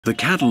The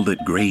cattle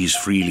that graze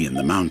freely in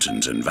the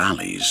mountains and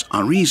valleys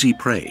are easy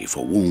prey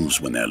for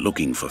wolves when they're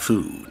looking for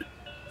food.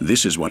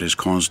 This is what has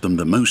caused them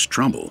the most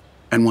trouble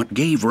and what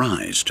gave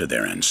rise to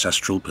their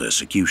ancestral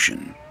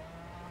persecution.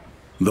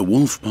 The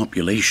wolf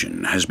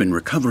population has been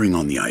recovering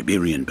on the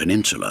Iberian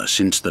Peninsula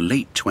since the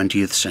late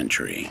 20th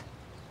century.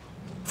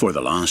 For the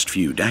last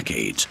few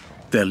decades,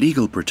 their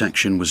legal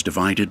protection was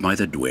divided by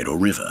the Duero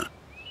River.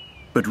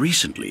 But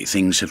recently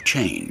things have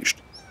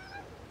changed.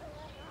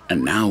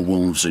 And now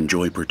wolves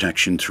enjoy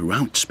protection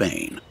throughout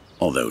Spain,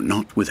 although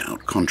not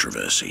without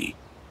controversy.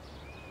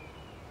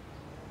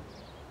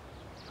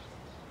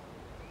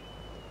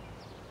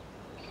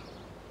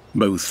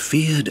 Both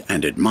feared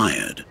and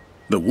admired,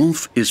 the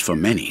wolf is for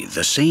many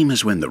the same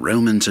as when the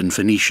Romans and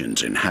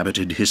Phoenicians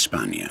inhabited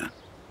Hispania.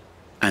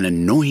 An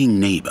annoying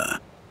neighbor,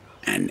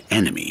 an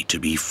enemy to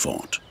be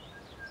fought.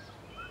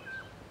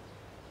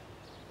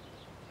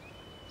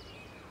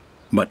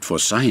 But for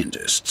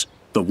scientists,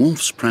 the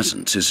wolf's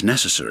presence is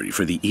necessary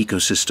for the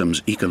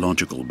ecosystem's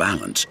ecological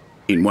balance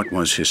in what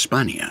was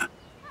Hispania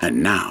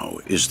and now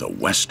is the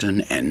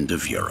western end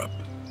of Europe.